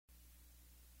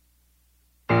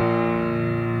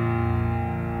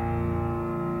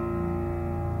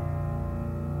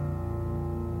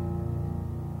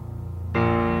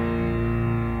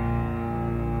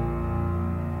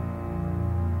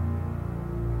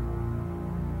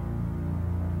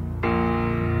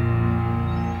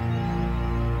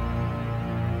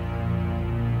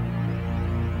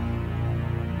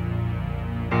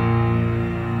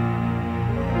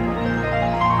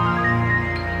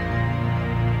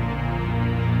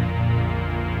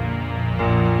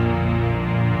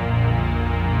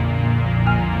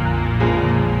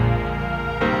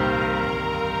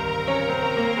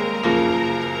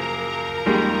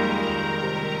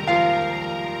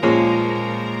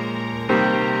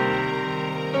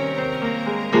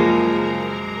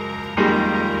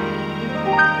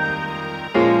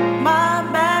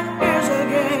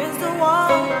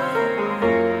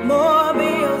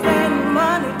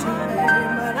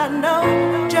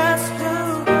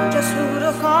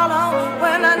call on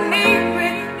when I need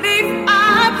relief. I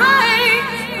pray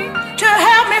to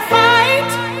help me fight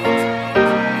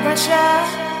pressure,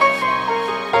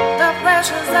 the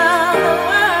pressures of the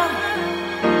world.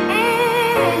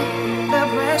 The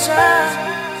pressure,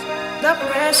 the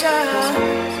pressure.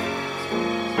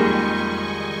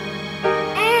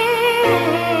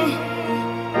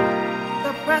 The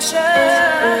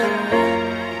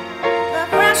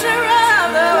pressure of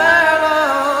the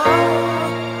world.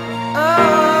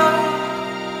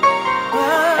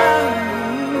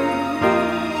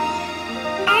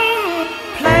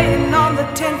 Playing on the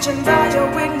tensions of your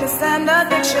weakness and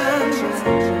addictions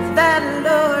that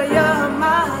lure your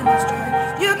mind astray.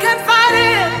 You can fight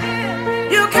it,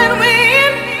 you can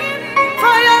win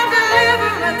for your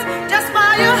deliverance. Just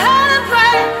bow your head and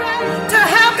pray to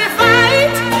help me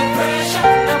fight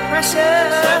the pressure.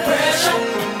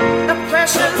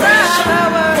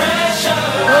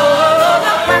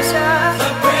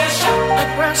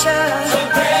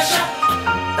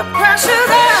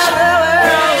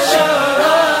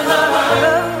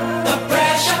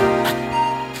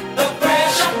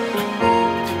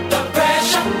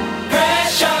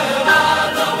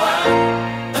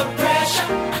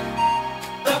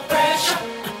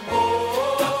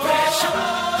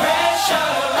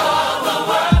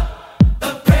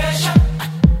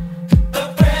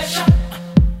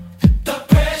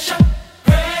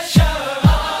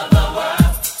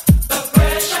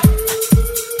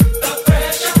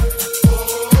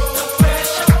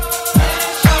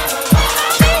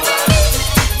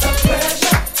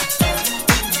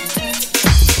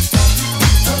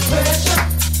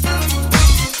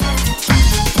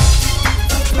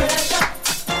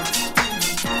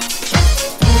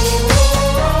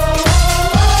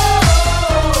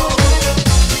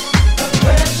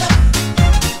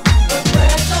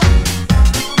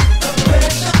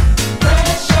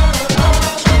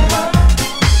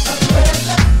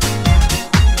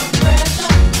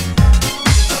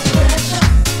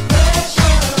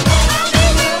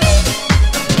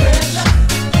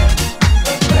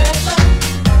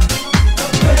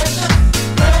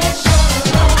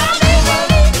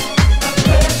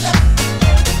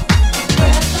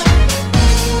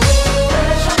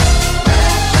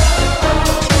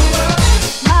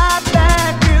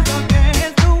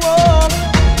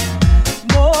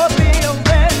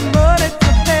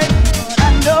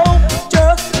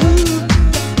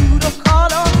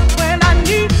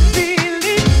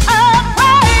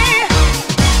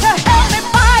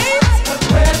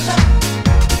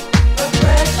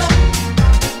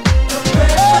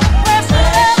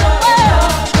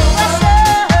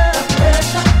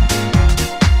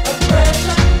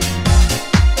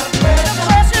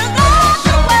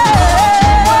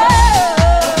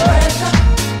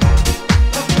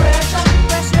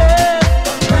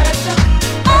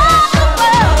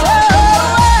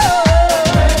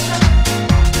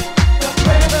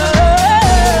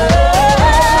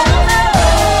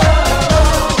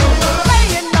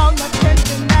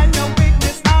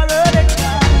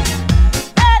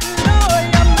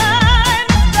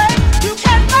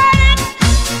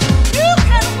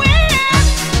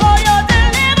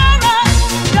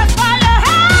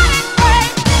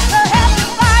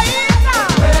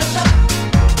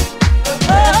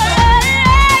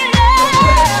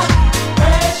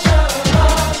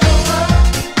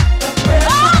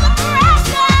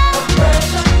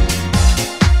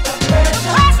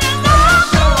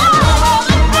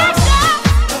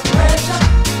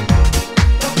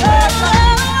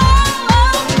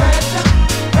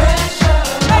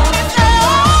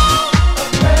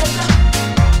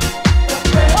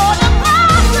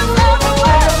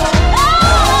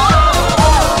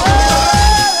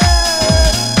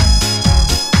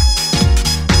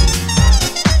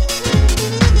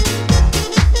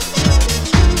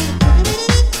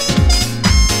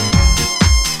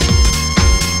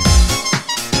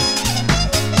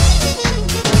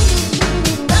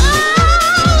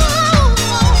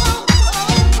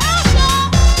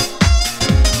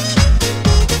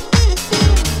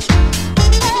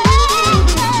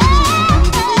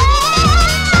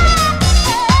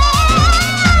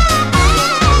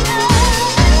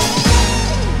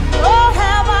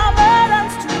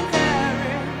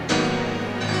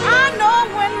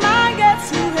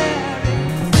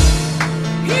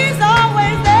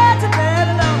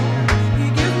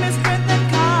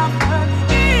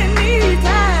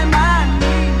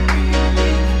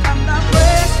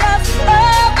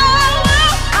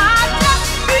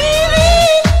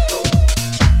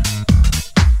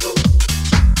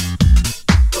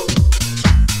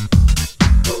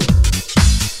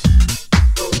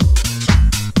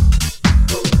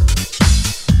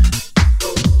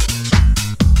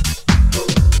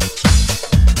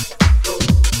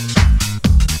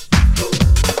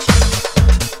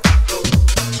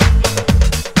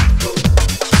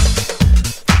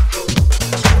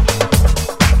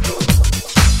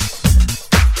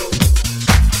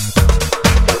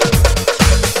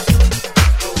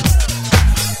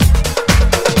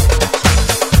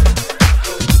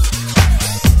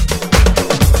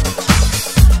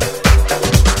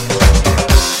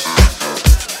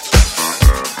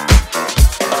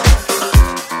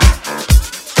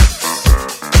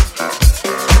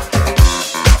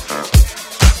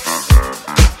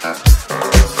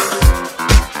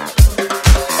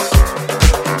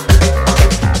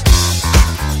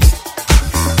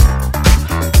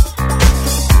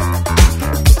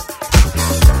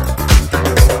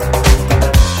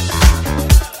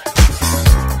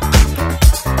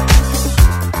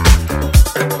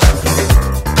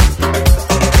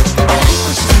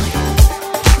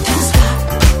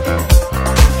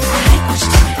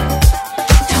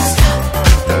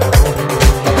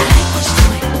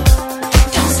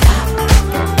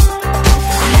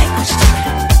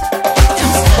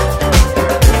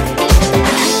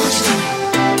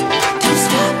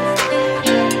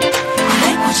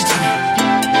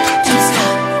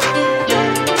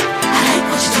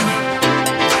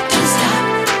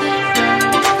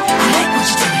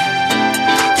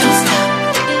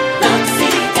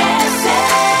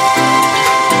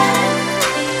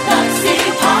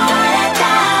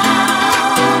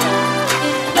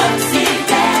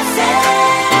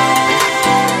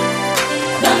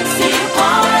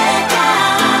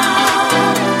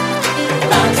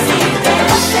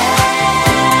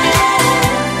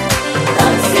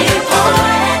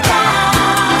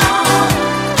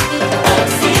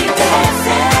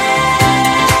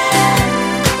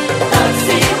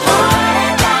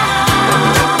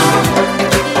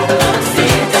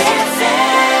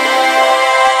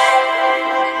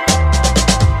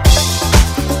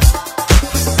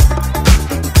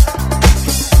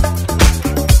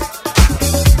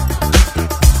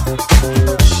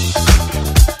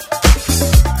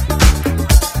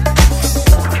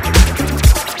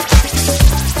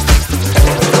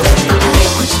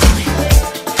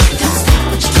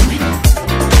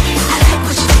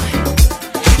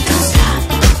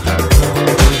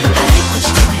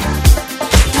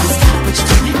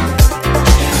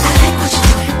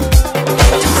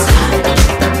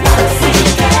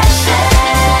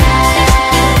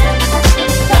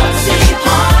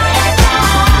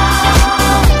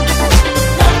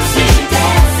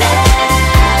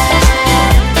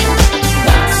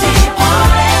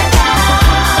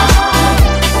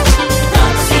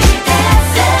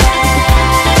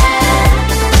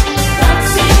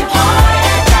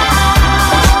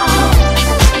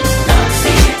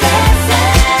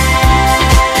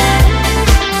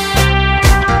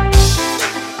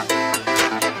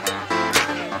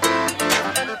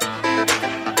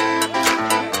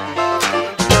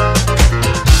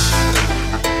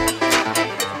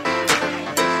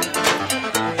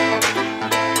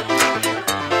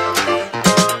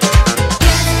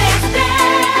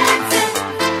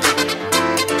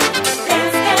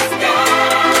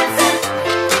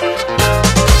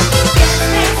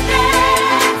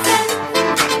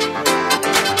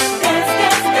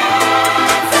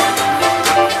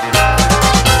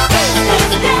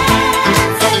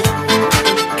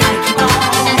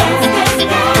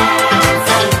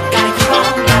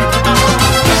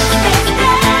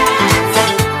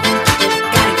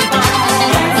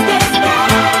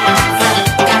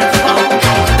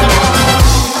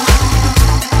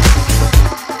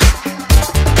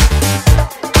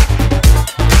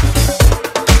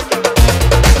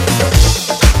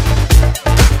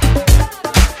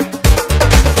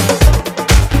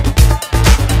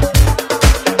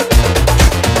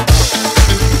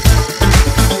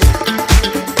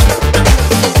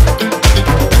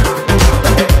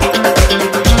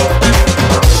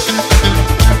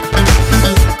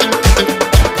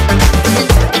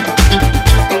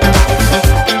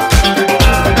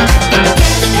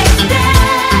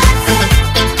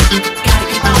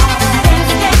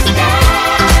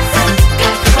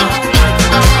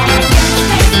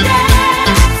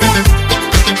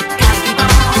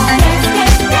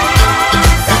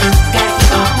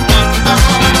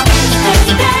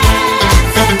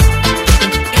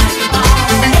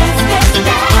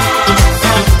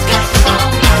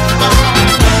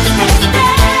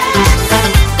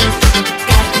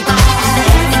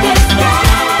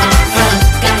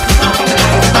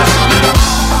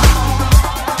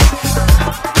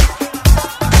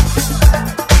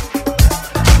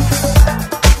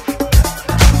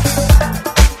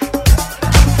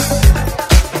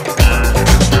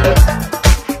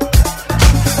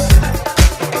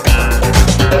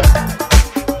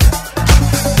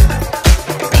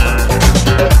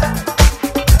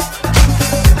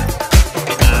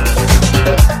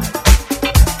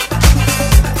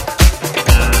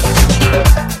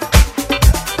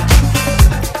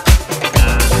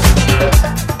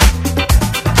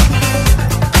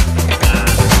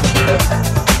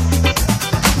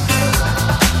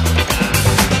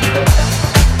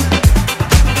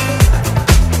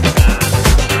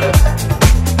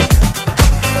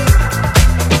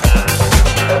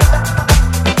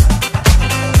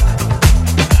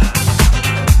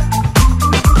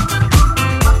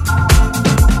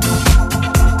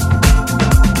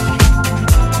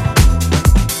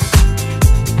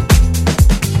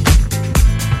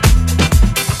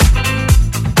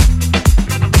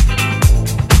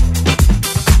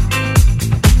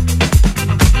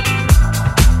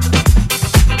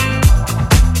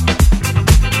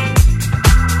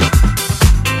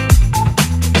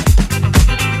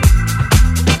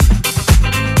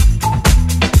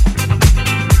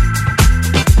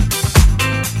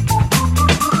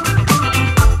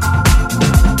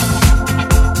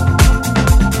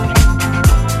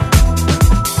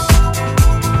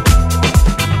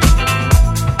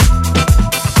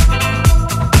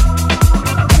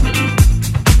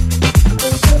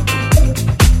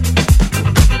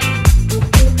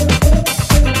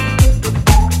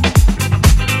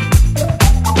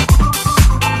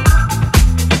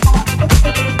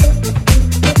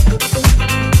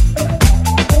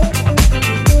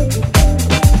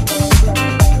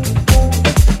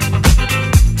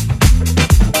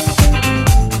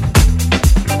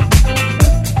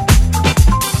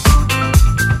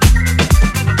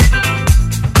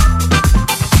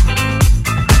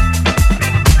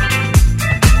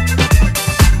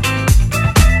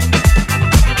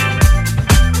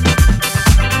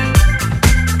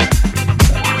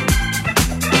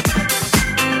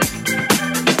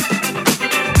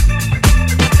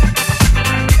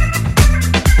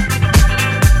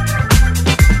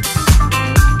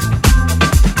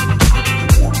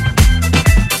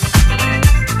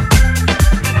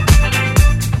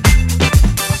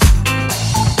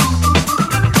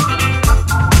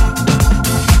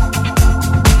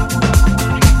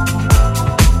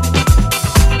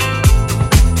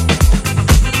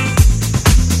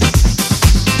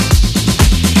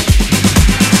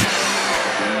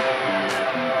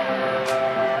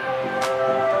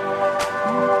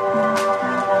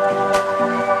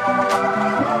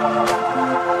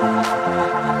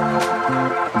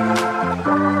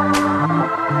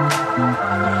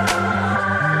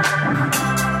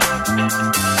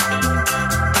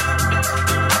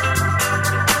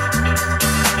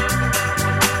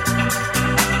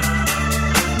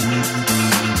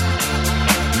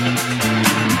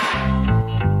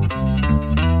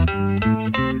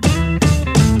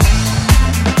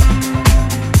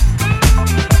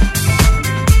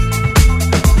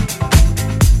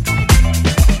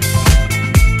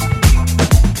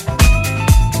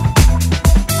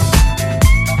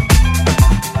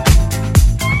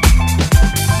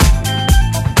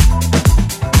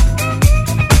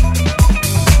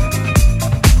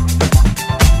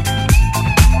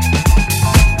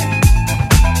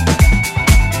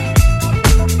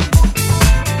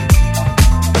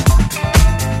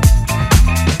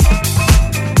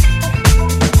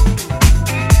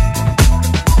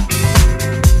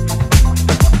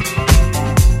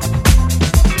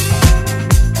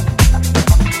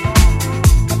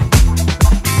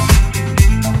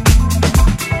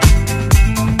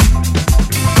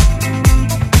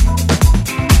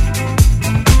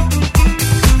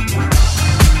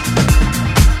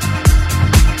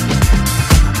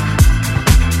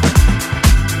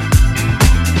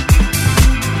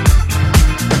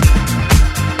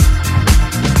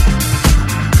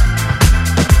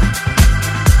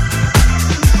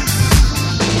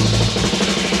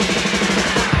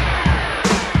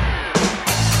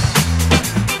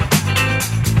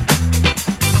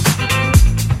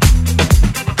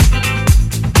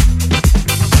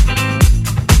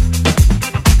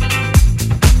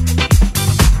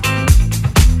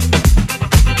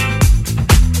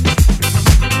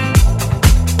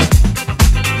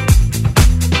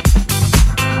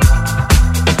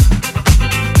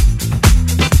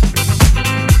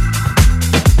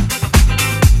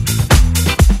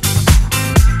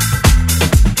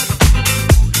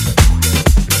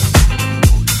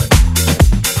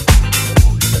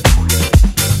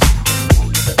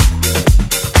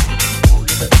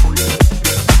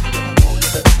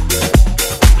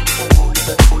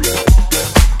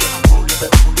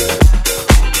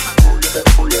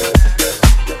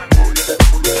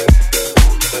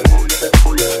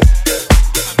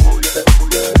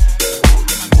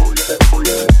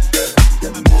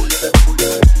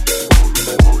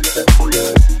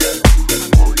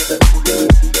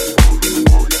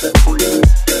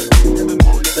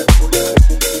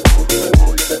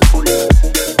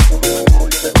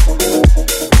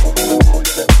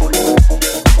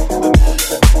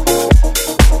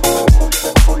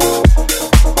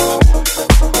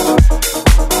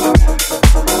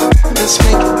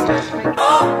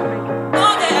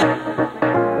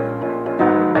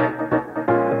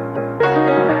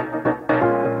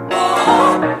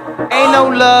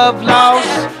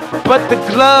 but the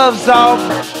gloves off.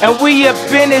 And we up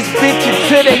in this bitch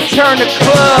until they turn the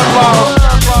club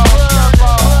off.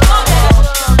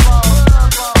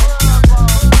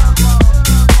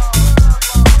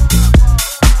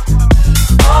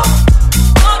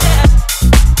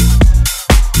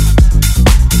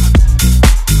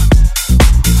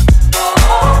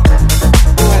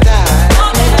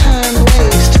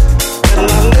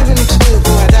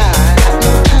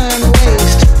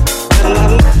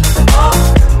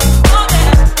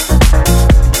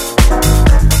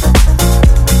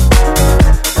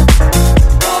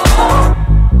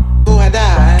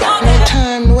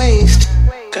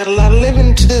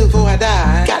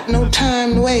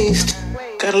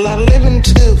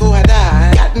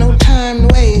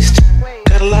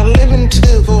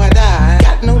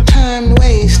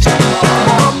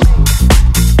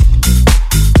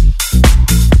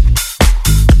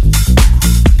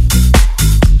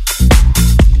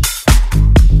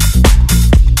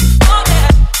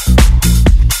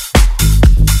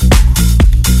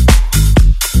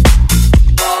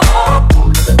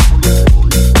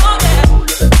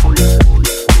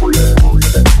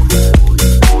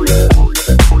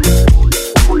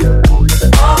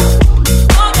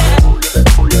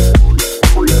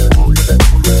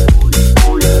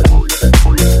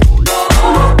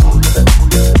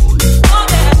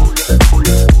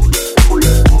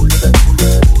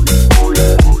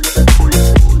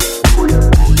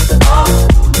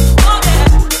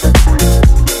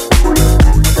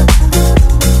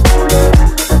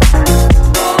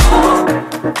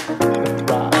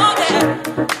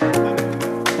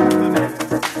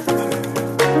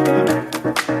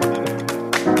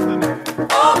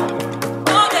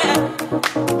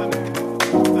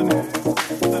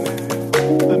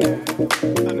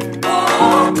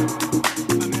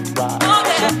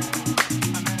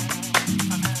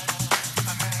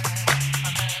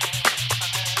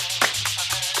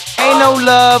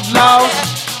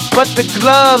 The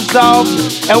gloves off,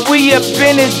 and we up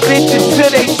in this bitch until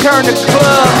they turn the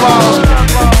club off.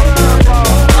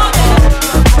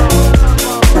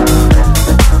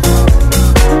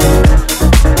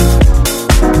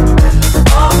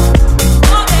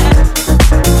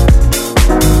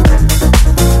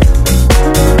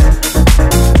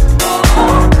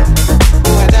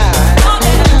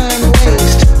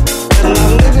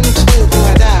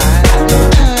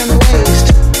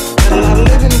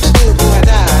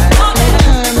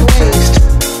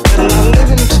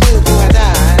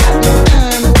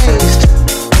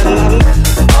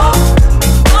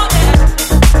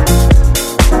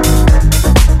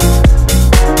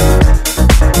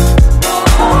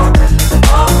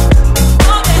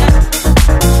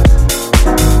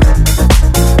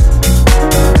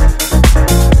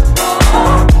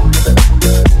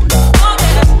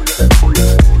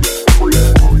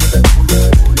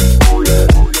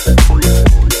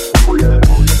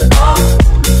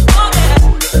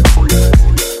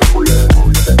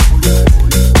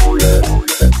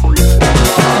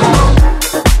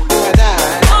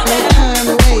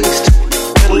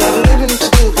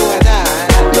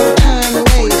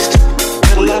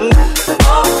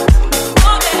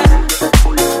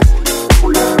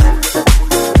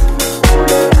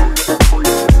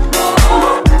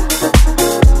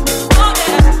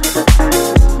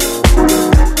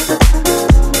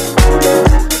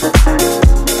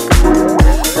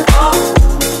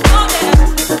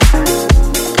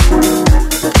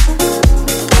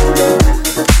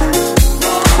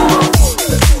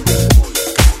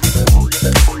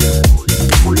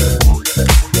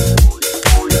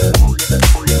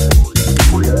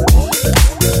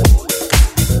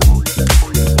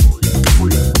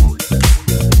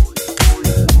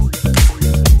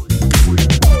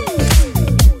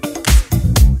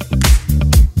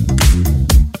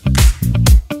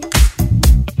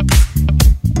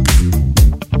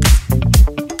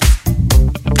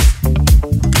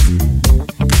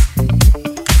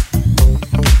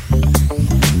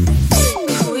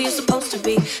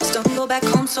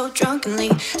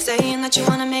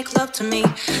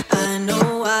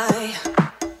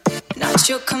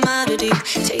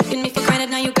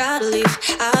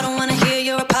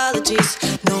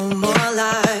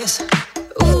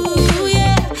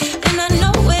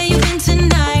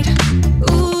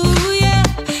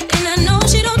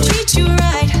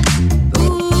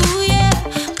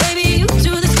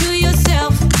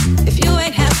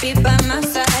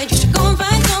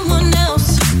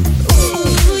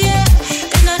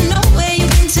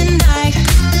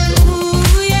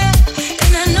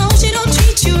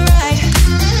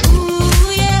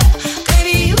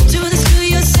 Do this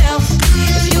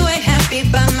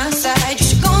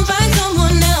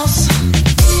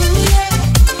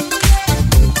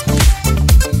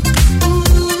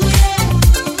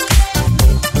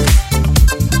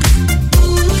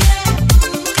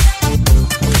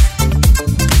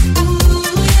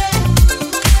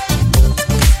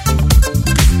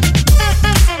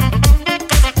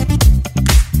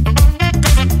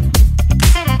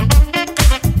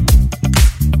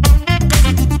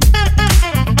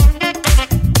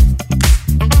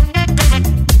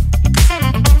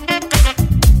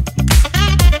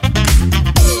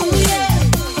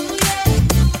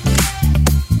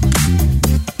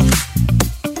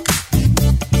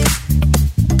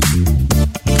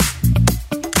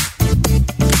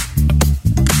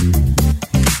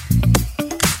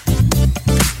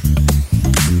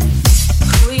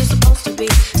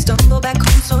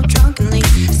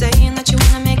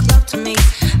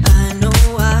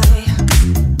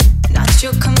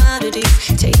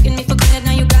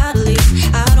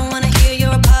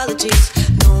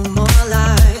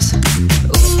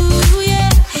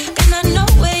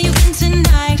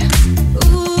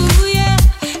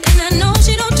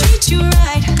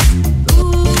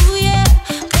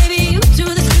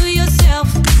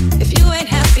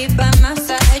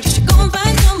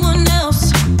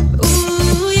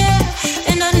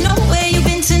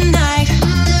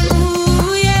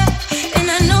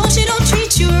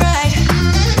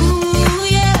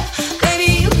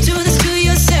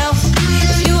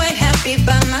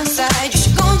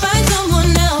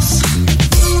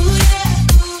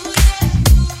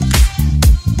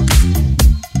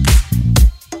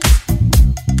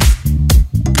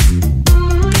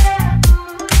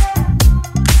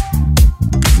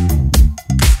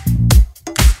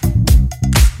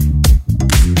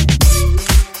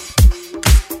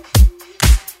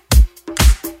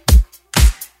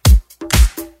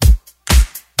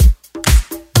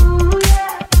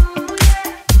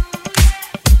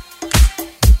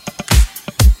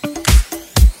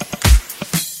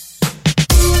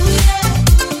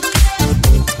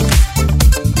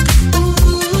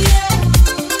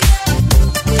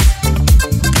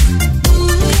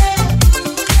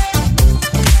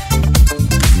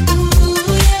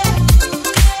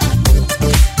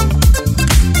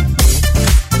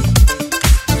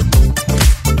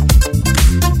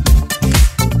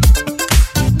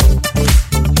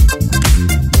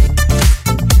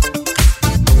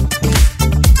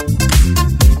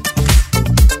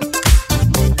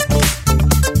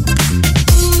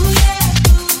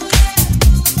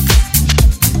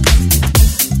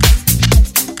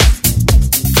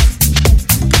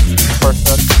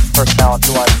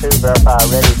verify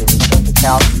ready to return to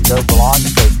count. Go belong,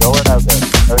 say go or no go.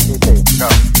 OTC. Go.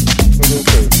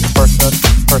 PDC.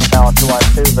 Personnel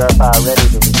 212, verify ready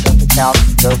to return to count.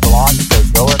 Go belong, say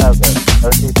go or no go.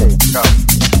 OTC. Go.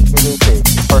 PDC.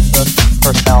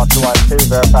 Personnel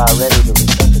 212, verify ready to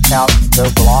return to count. Go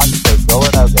belong, say go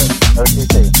or no go.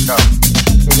 OTC. Go.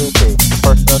 PDC.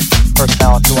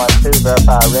 Personnel 212,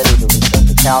 verify ready to return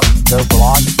to count. Go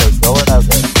belong, say go or no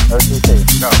go. OTC.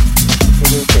 Go.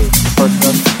 PDC.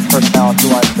 Personnel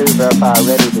 212, verify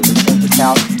ready to return to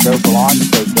count. Go belong,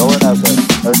 say go or no go.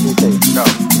 OTC. Go.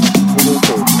 PDC.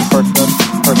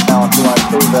 Personnel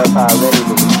 212, verify ready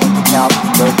to return to count.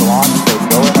 Go belong, say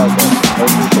go or no go.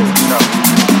 OTC. Go.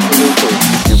 PDC.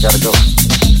 You gotta go.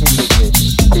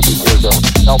 PDC go.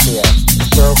 LPS.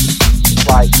 Go.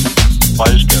 Flight.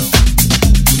 Flight go.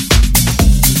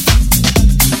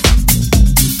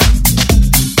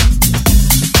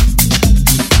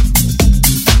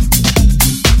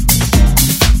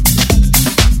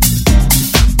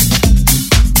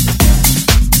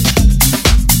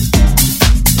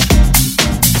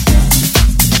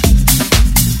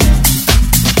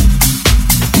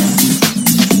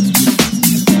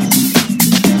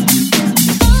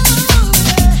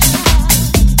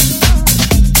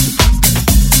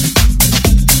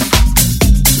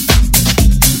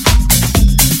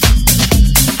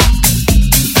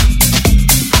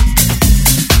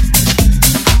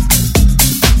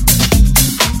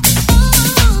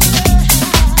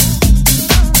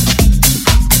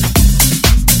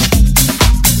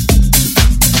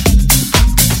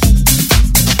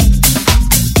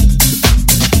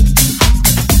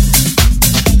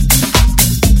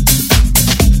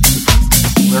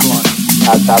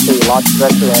 Copy, launch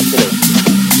director entry.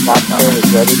 Launch train is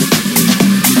ready to proceed.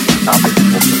 Copy,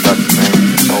 we'll conduct the main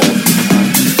control.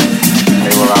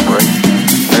 Payload operation.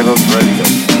 Payload's ready to go.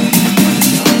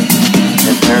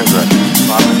 Engineering's ready.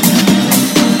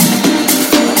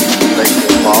 Safety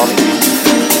and quality.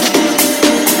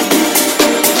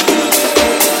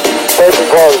 Safety and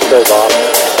quality stays on.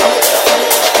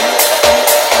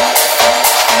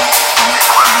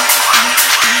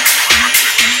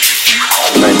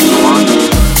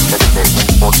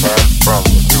 Forecast from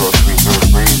 030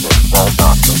 degrees at South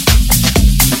Doctor.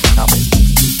 Copy.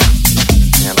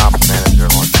 And Ops Manager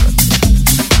launch ready.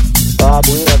 Bob,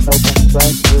 we have no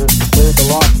constraints. We're clear to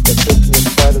launch at 50th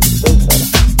side of the space center.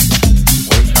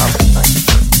 We copy, thank you,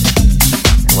 sir.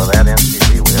 And with that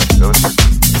MCD, we have to go to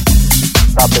proceed.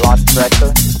 Copy, launch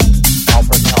director. All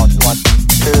personnel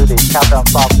 212. The countdown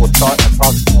clock will start in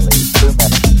approximately 2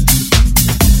 minutes.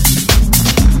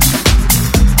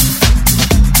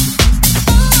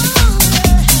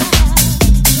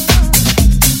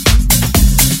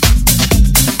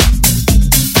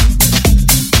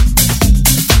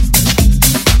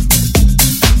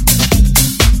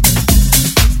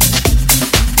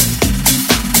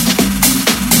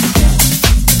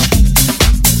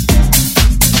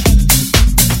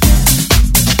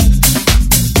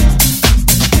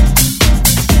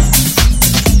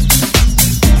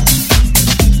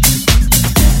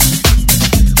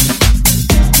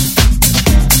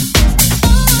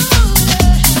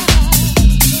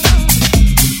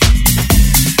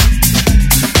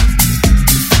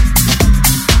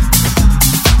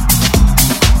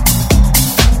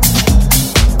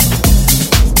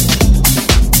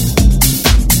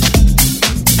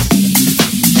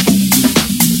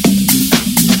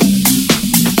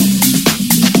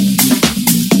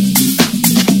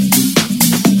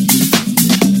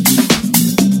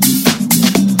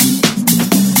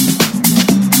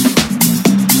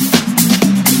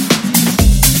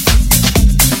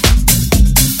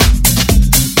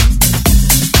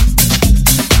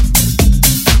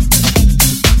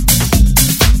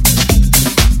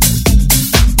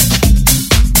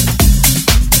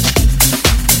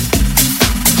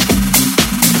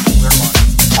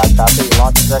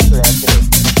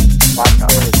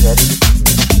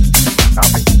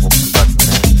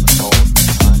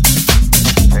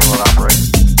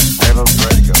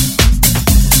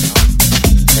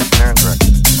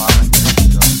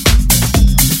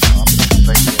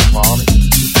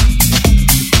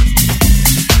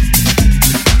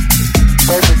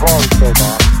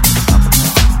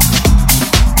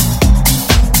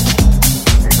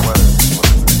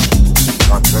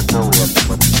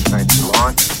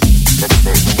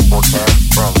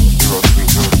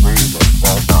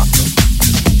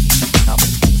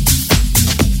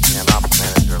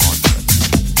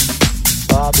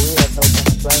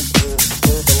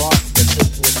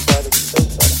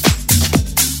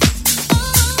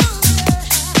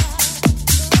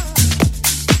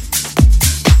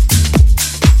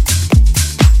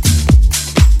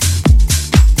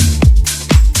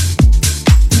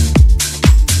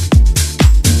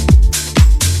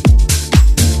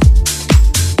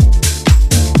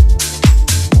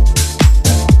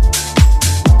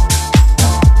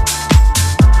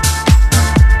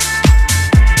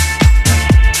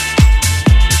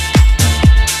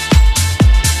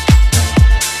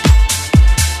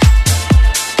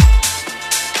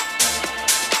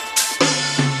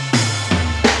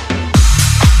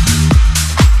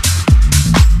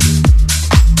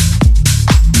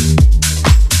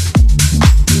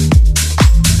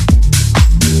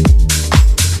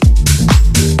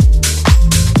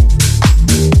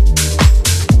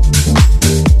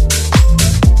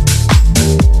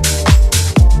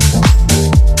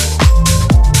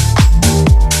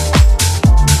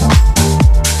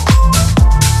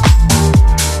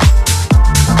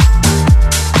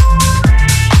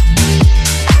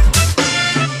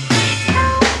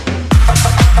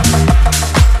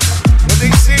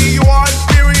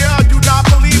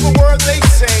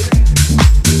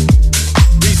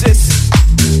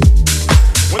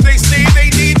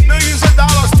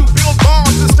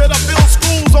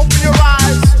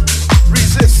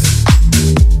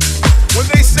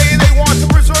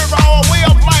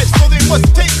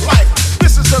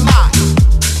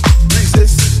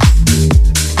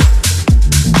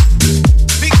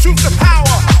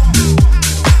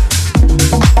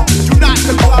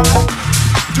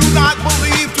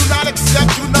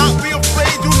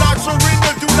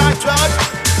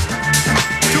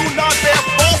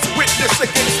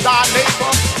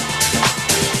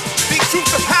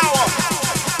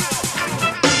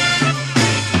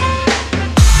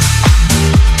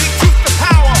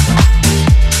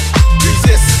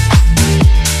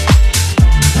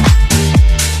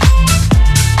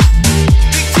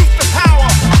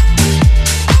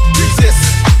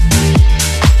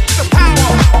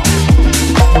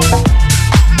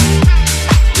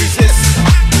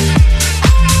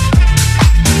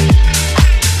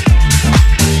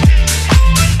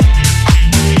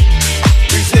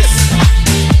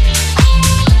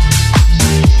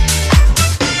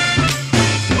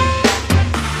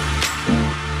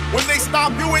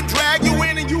 stop you and drag you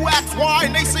in and you ask why,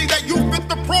 and they say that you fit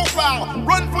the profile.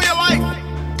 Run for your life.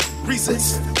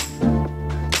 Resist.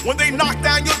 When they knock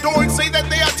down your door and say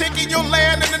that they are taking your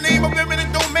land in the name of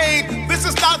eminent domain, this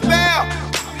is not fair.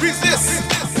 Resist.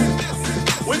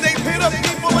 When they pit up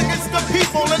people against the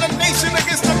people and a nation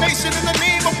against a nation in the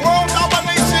name of world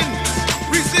domination,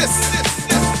 resist.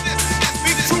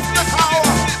 Speak truth to power.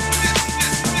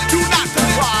 Do not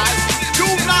comply.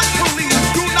 Do not believe.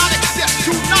 Do not accept.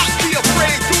 Do not be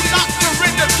afraid. Do not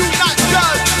surrender. Do not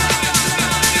judge.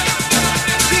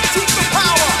 Speak truth to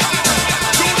power.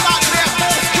 Do not bear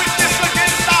false witness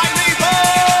against thy neighbor.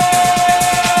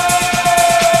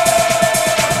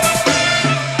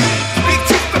 Speak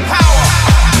truth to power.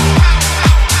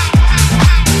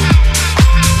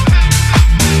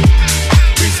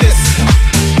 Resist.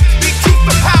 Speak truth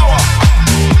to power.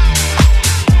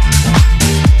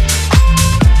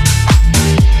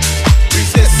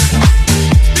 Resist.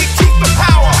 Speak truth to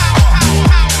power.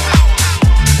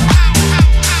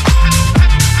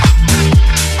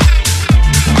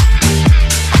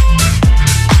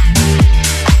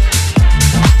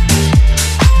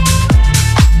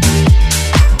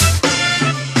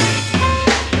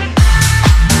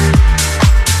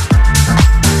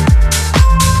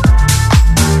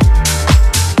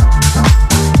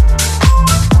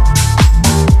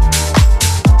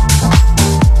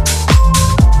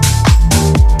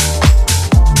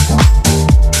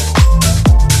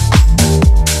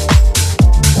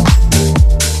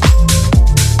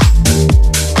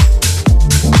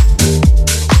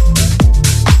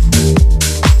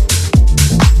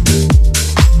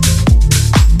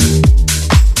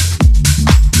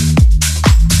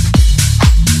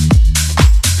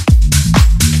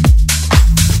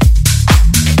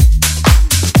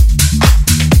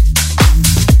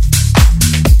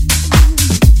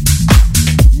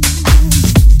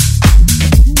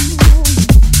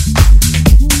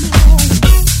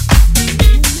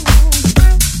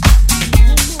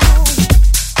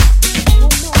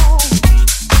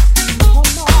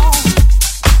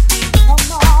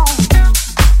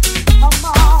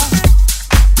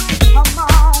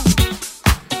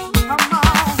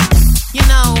 You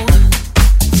know,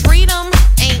 freedom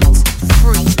ain't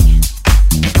free.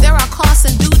 There are costs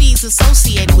and duties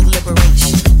associated with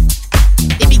liberation.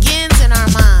 It begins in our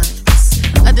minds,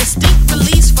 a distinct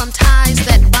release from ties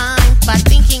that bind by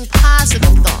thinking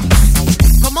positive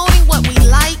thoughts, promoting what we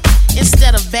like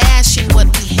instead of bashing what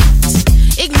we hate,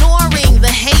 ignoring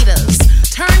the haters,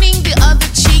 turning the other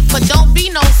cheek, but don't be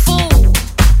no fool.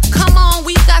 Come on,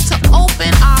 we've got to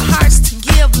open our hearts to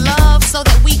give love so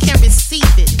that we can receive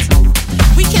it.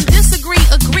 We can disagree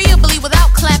agreeably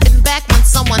without clapping back when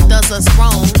someone does us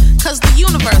wrong, cause the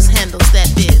universe handles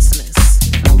that business.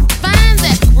 Find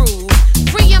that groove,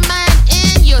 free your mind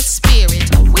and your spirit.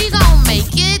 We gon'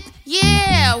 make it,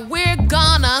 yeah, we're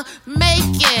gonna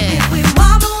make it. If we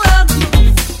want the world to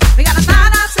move, we gotta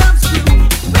find ourselves a groove.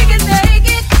 We can make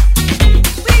it.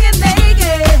 We can make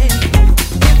it.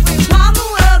 If we want the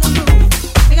world to move,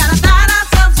 we gotta find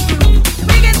ourselves a groove.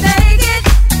 We can make it.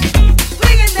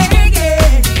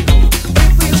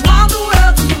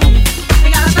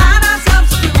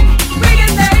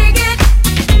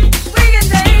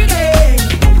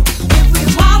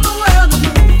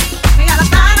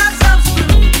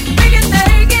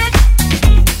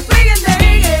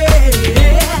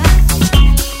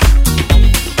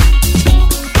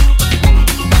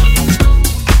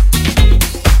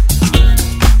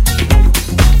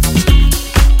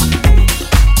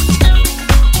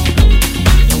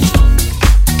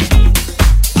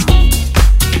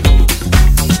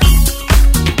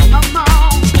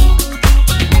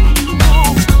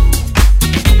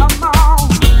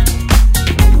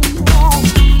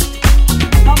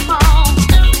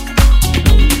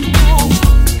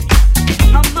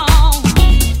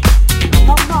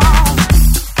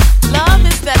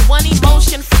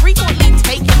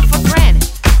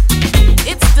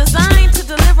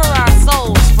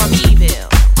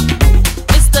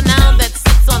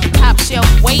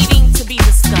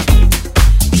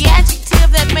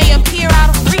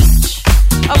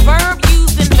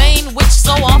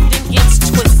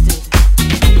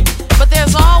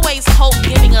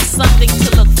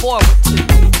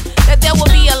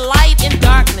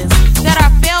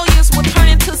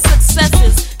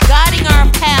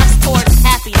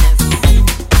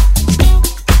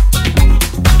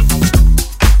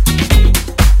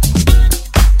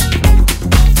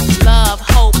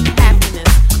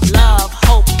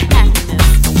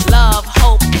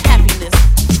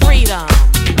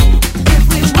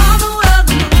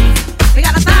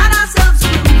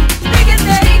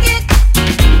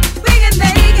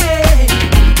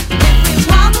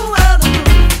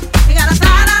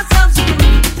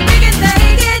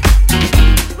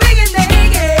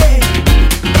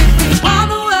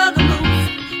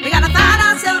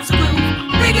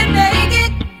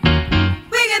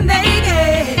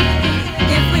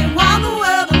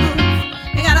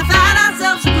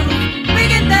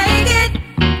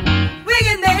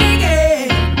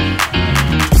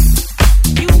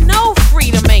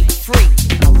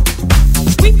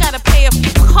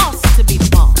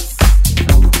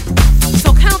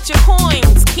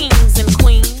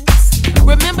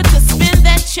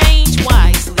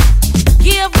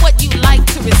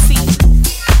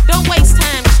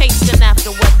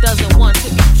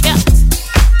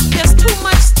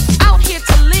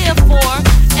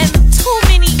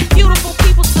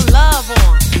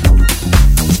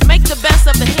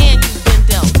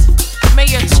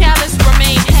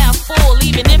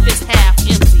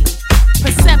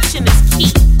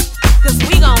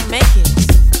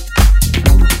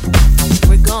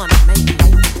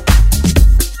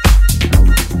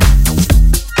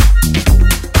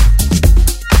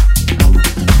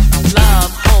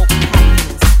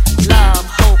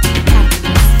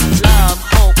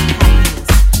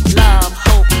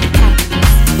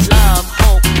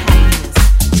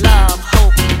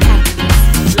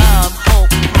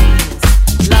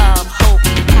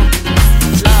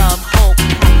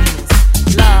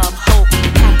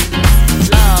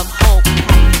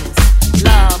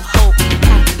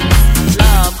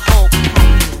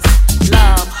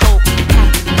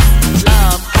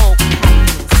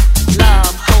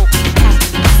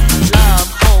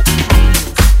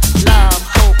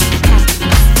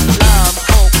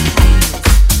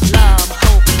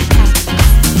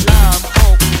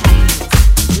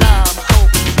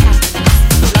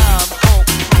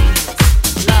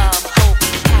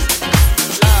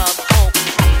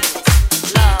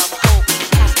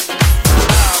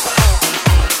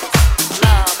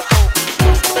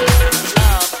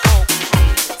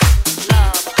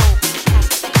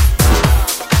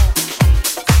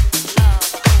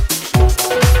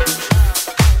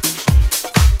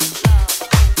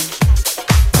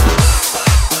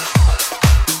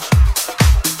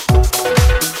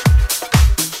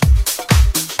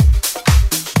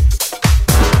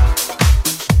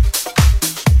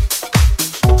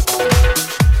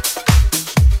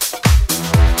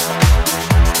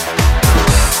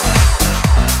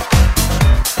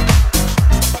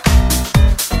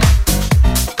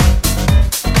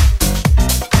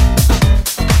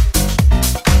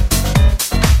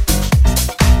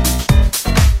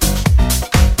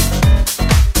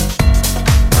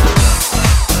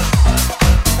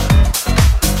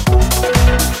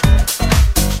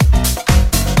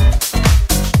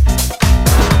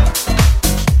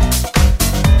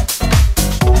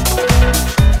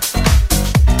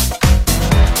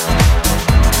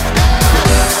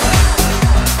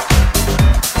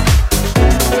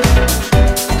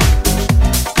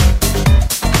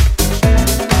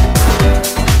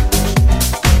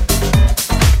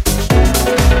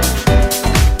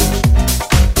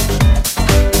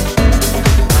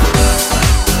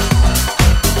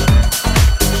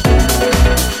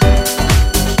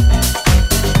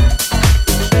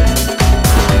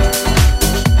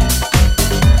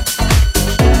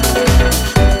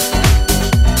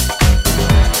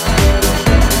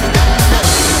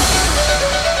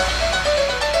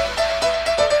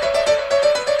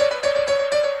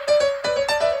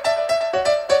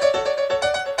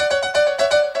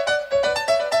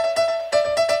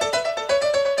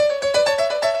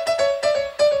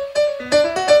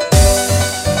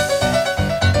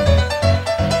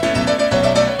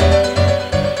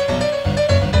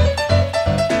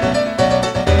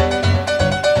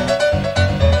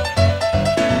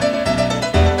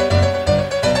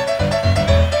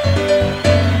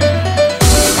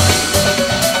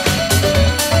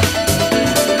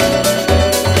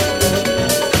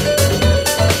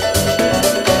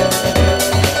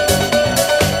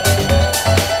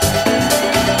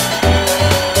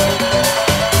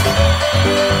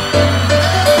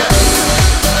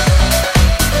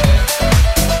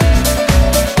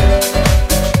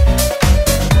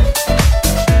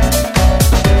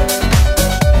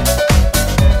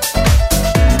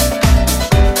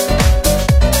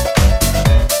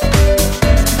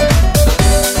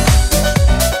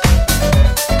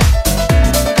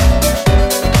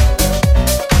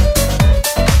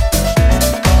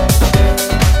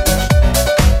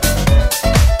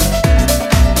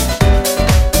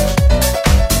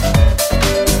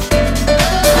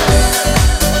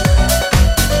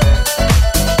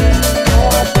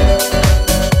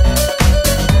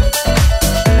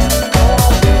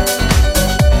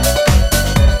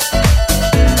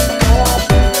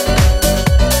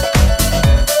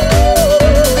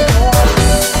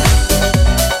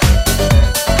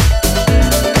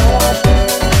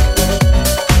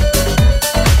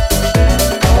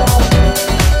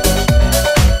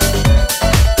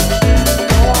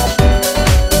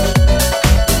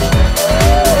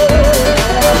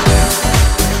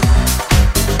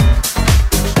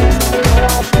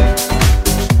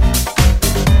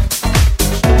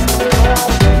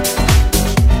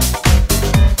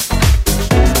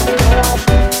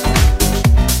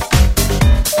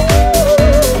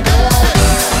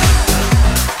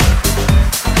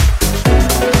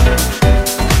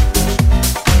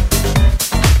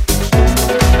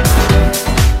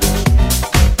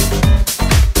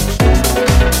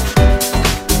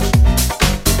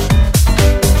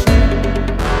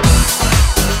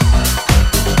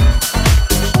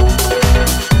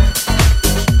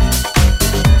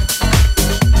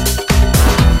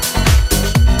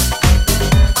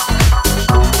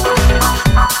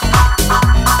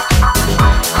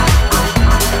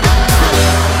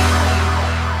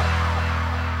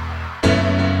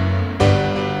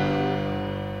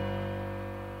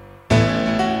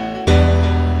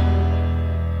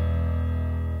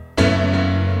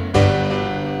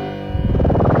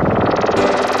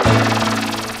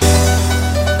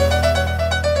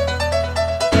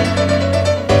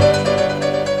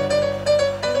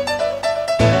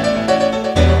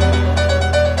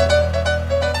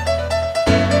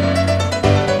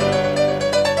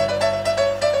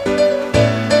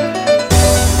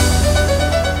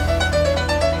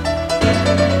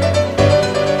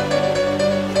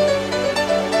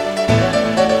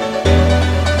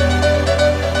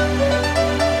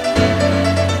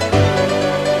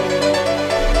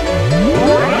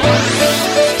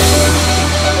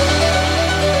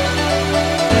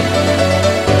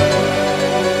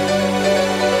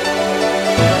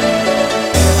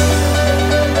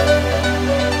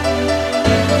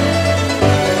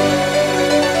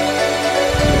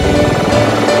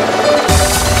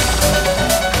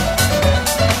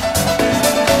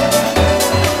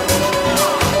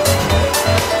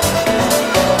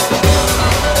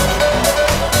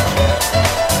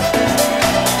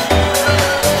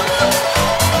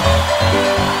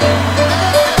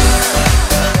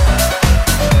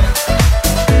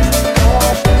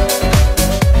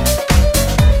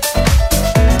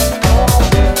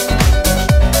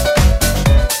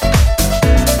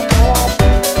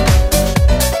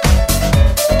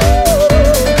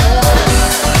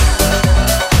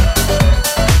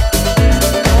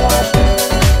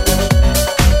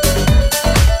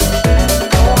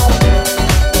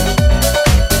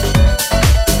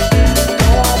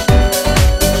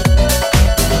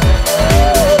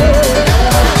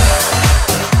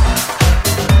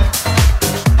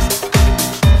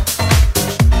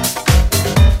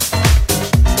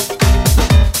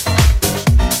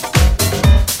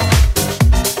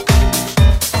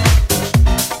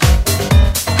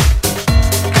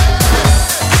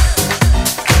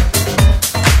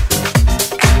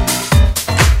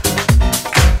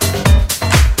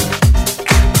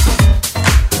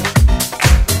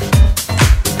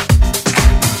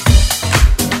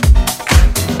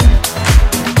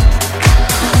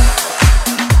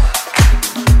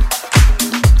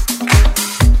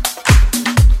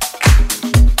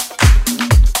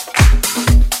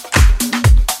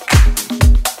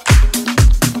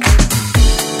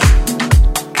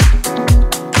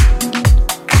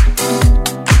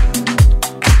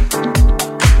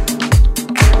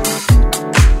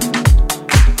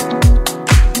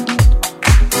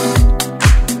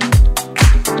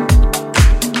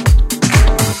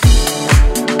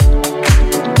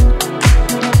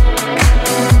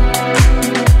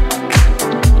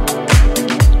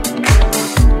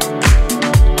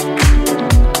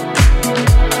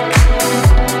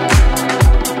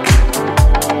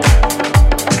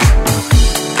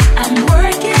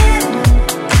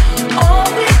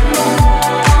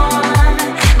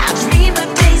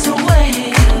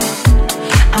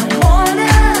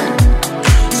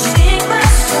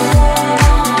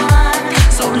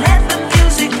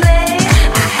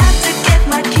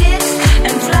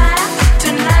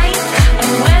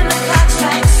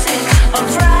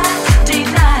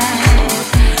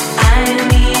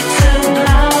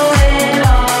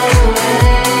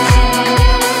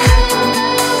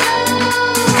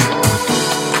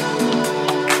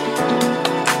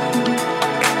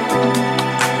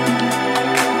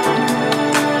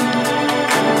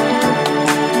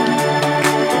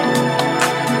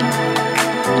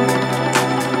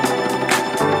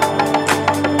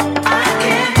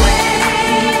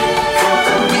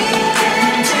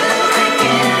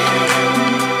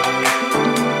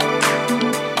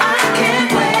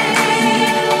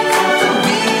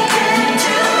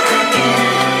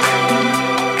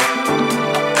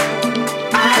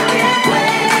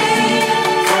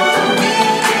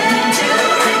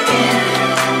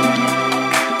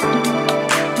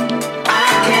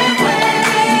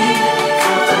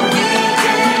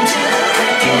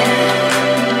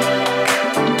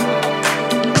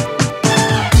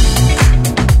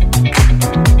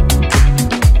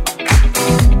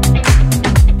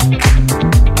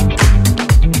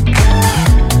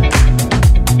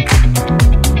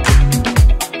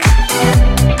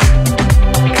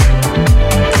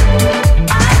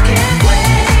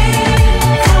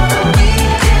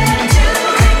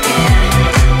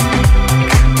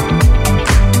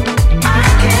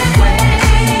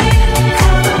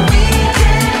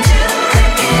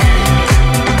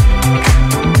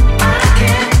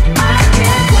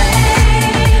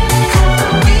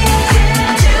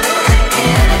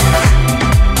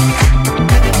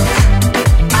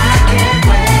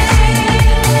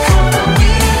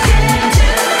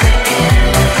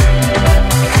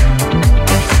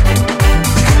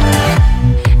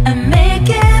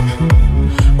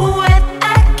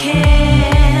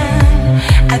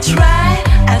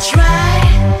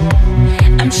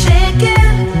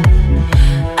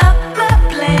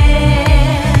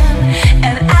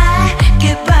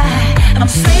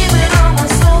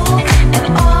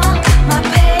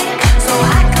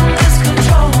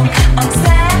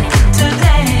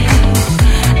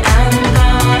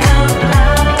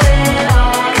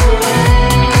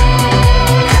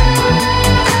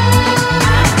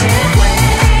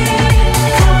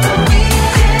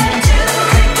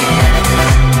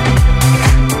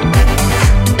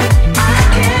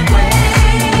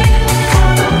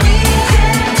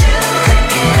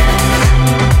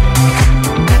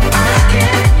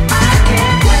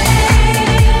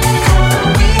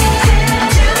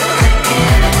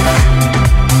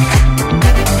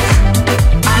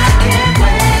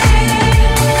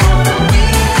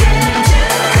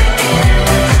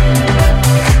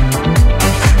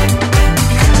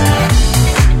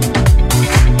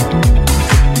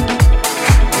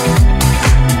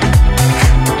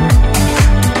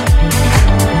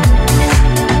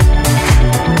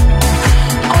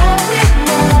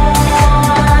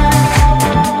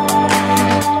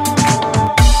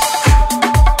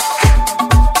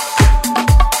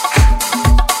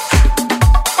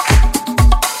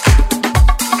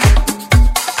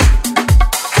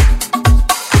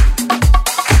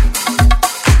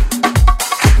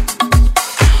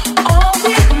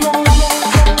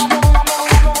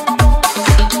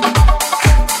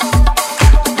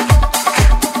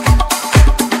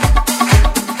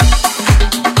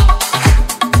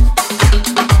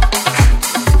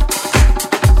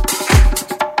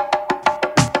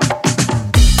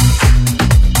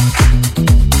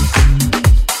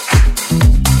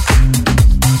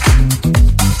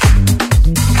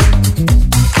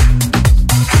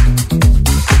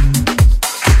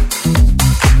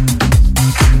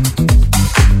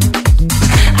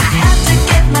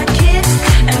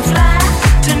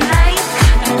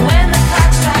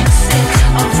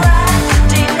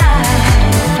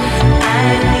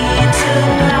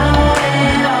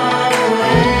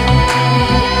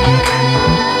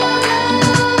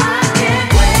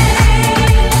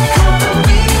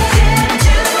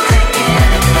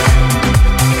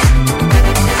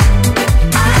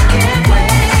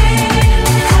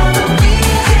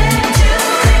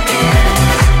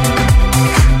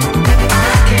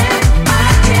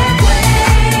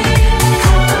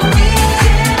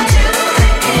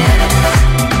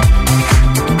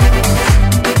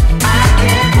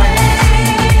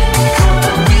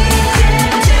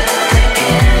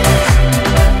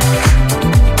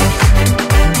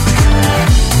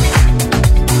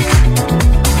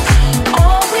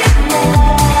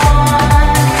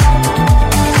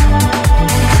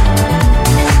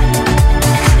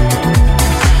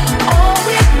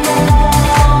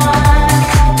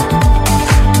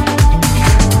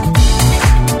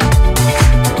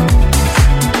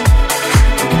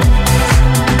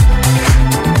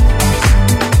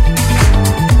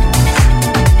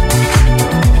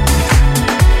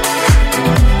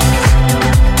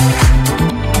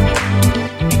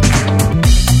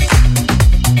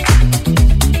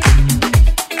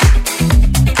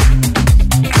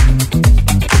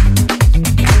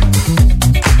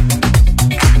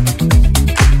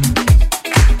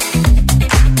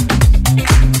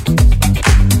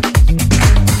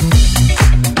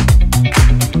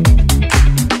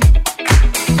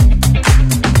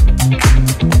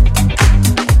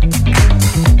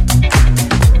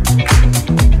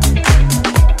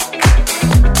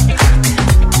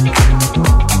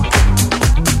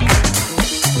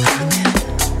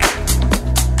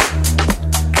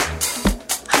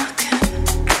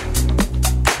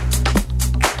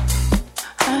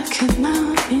 It's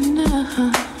not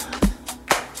enough.